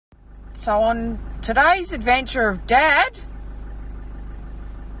So on today's adventure of Dad,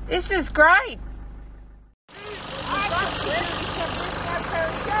 this is great.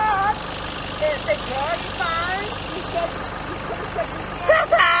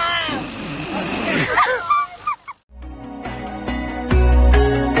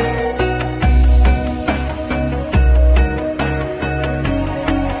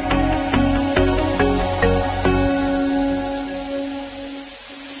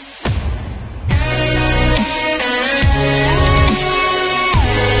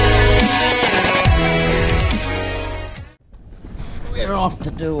 We're off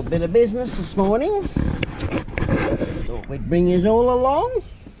to do a bit of business this morning. Thought we'd bring you all along.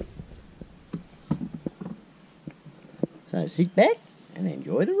 So sit back and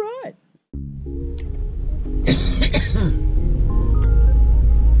enjoy the ride.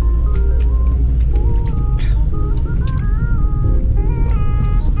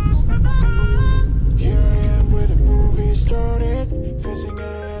 Here I am where the movie started, facing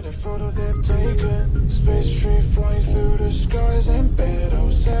at a photo they've taken. Space tree flying through the skies and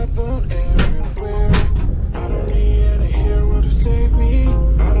battles happen everywhere. I don't need any hero to save me.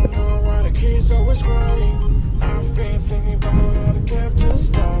 I don't know why the kids always crying. I've been thinking about how the captain's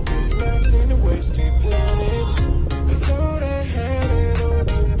spot we left in a wasted planet. I thought I had it all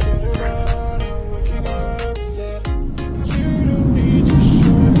together, but I'm waking up sad. You don't need to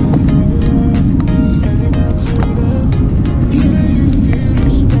show your feeling love anymore to them. Can you feel the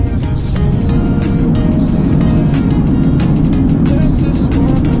spark and city light when it's late at night? That's the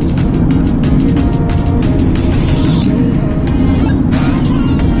spark that's from making already so hard.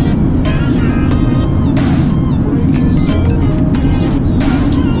 Breaking so hard. Breaking so hard. Breaking so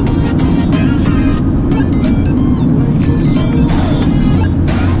hard.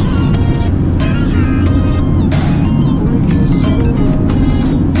 Breaking so hard. I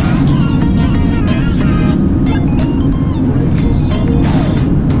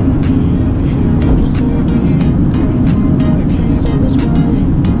don't need any hero to save me. I don't know why the kids always crying.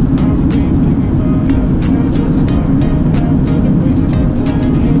 I've been thinking about how the captain's spot we left in a wasted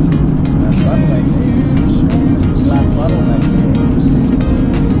planet. Can you feel the spark and city light when it's late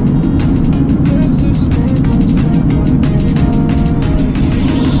at night? That's the spark that's from my baby already so hard.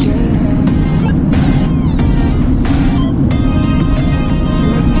 Breaking so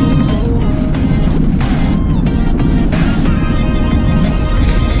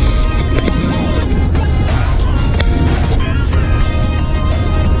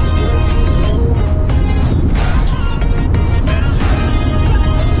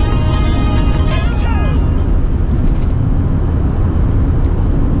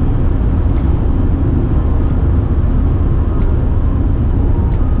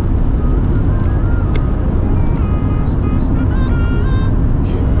hard.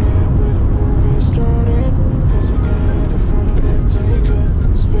 Here I am where the movie started, facing at a photo they've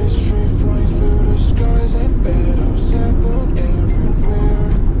taken. Space tree flying through the skies and battles happen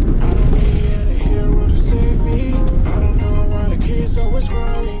everywhere. I don't need any hero to save me. I don't know why the kids always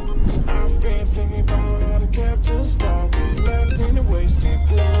crying. I've been thinking about how the captain's spot we left in a wasted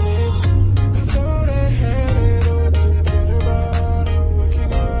planet. I thought I had it all together, but I'm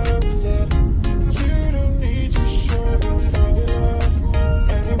waking up sad. You don't need to show your feeling love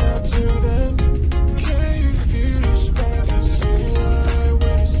anymore to them. Can you feel the spark and city light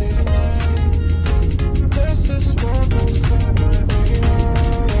when it's late at night? That's the spark that's from my baby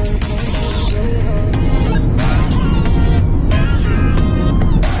already so hard.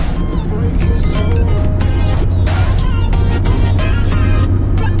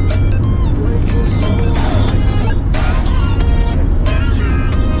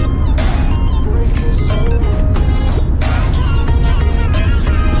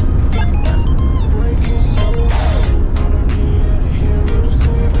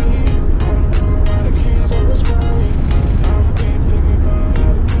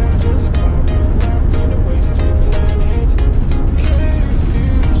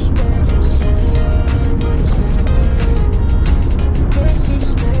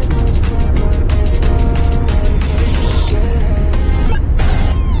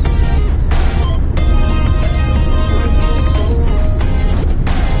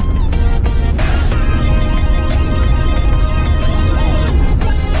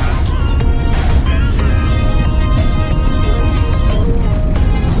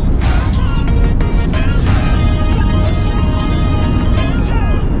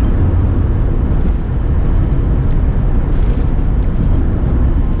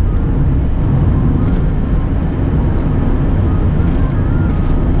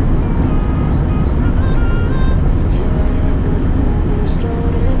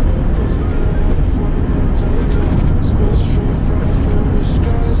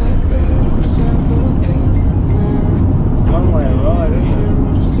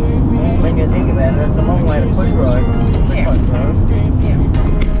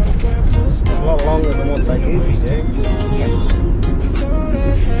 take planets. I thought I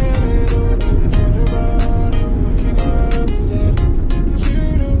had it all together, but I'm working out instead. You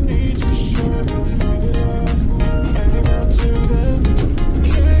don't need to show your figure love anymore to them.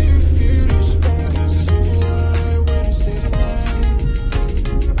 Can you feel the spark in city light when you stay tonight?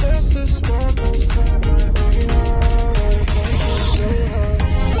 That's the sparkles from my breaking heart, and it breaks me so hard.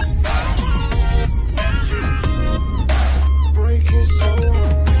 Break it so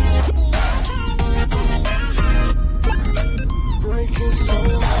hard. Break it so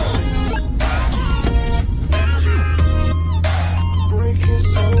hard. Break it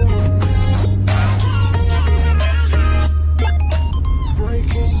so hard.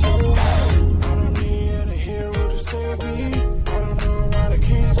 Break it so hard. I don't need a hero to save me. I don't know why the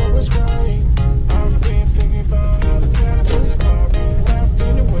kids always crying. I've been thinking about how the captains are being left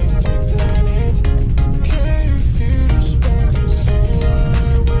in a wasted planet. Can you feel the spark in city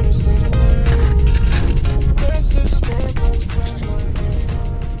light when you stay tonight? That's the sparkles from my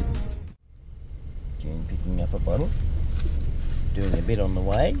Jen picking up a bottle, doing a bit on the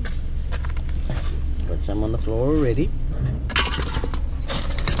way. Got some on the floor already.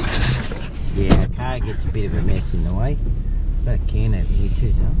 Yeah, our car gets a bit of a mess in the way. Got a can over here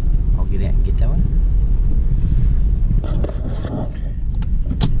too, though. I'll get out and get that one.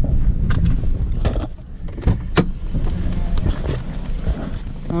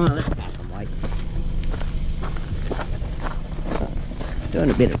 Oh, let's park and wait. Doing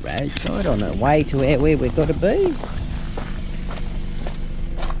a bit of roadside on the way to where we've got to be.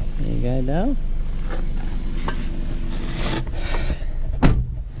 There you go, Dale.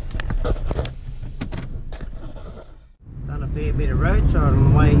 Done a fair bit of roadside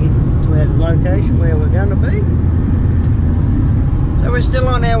on the way to our location where we're going to be. So we're still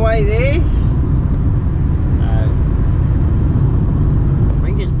on our way there.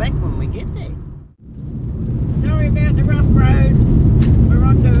 Bring us back when we get there. Sorry about the rough road. We're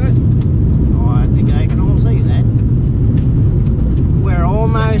onto it. Oh, I think I can all see that. We're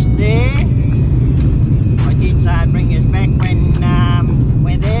almost there. I did say I'd bring us back when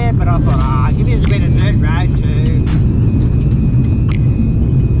we're there, but I thought, I'll give us a bit of dirt road too.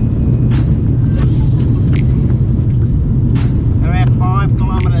 About 5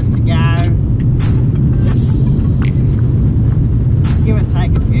 kilometres to go. Give or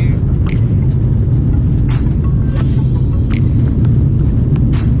take a few.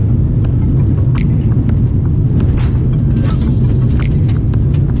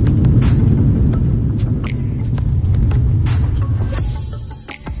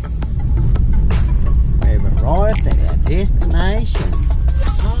 We've arrived at our destination.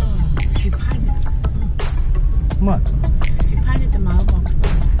 Oh, she painted. What? She painted the mailbox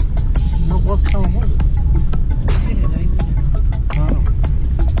black. What colour was it? Had it even. Oh,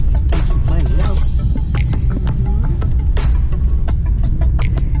 done some cleaning up.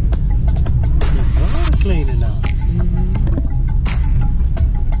 There's a lot of cleaning up.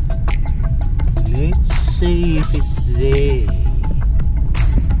 Let's see if it's there.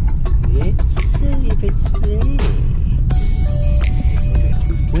 Let's see if it's there.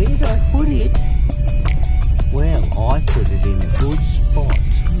 Where did I put it? Well, I put it in a good spot.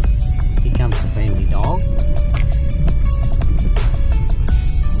 Here comes the friendly dog.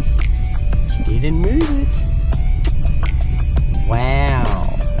 She didn't move it.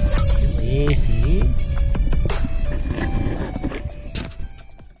 Wow. Yes, he is.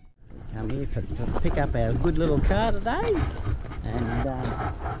 Come here to pick up our good little car today. And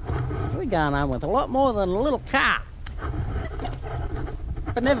we're going home with a lot more than a little car.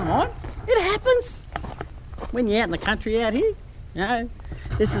 But never mind. It happens. When you're out in the country out here, you know,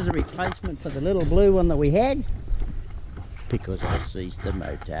 this is a replacement for the little blue one that we had because I seized the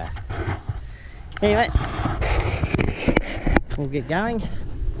motor. Anyway, we'll get going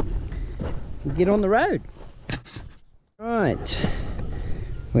and get on the road. Right,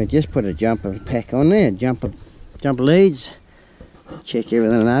 we just put a jumper pack on there, jumper leads, check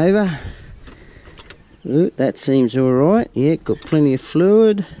everything over. Ooh, that seems all right. Yeah, got plenty of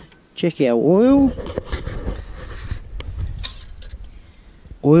fluid. Check our oil.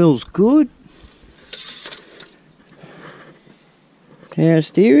 Oil's good. Power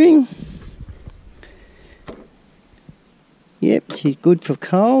steering. Yep, she's good for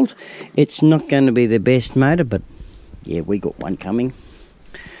cold. It's not going to be the best motor, but yeah, we got one coming.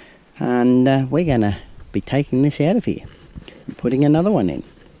 And we're going to be taking this out of here and putting another one in.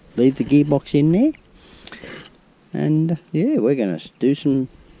 Leave the gearbox in there. And yeah, we're going to do some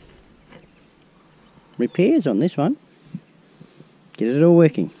repairs on this one. Get it all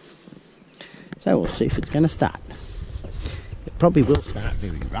working. So we'll see if it's going to start. It probably will start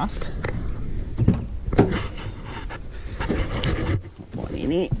very rough.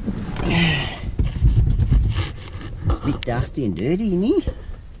 in here. It's a bit dusty and dirty in here.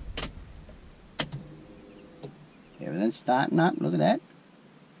 Everything's starting up, look at that.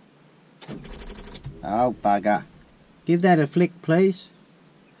 Oh bugger. Give that a flick please.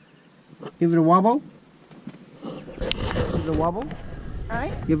 Give it a wobble. Give it a wobble.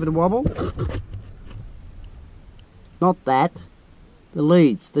 Hey? Give it a wobble. Not that. The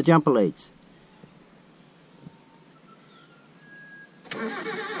leads, the jumper leads.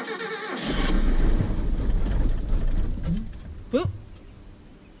 Whoop.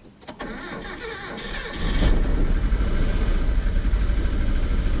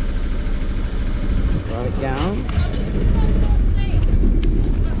 Got it going.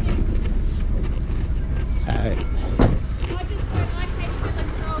 So.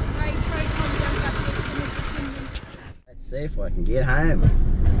 Let's see if I can get home.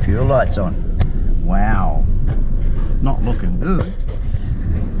 Fuel lights on. Wow. Not looking good.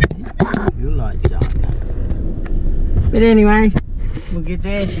 Fuel lights on. But anyway, we'll get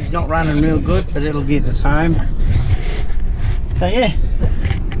there. She's not running real good, but it'll get us home. So yeah,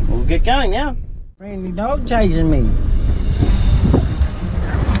 we'll get going now. Brand new dog chasing me.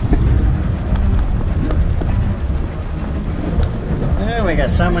 There we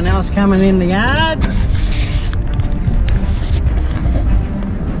got someone else coming in the yard.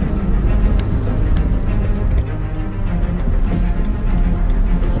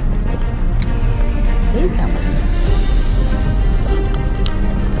 Who coming?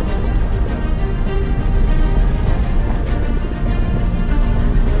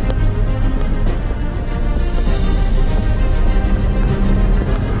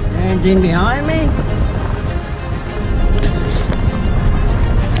 In behind me.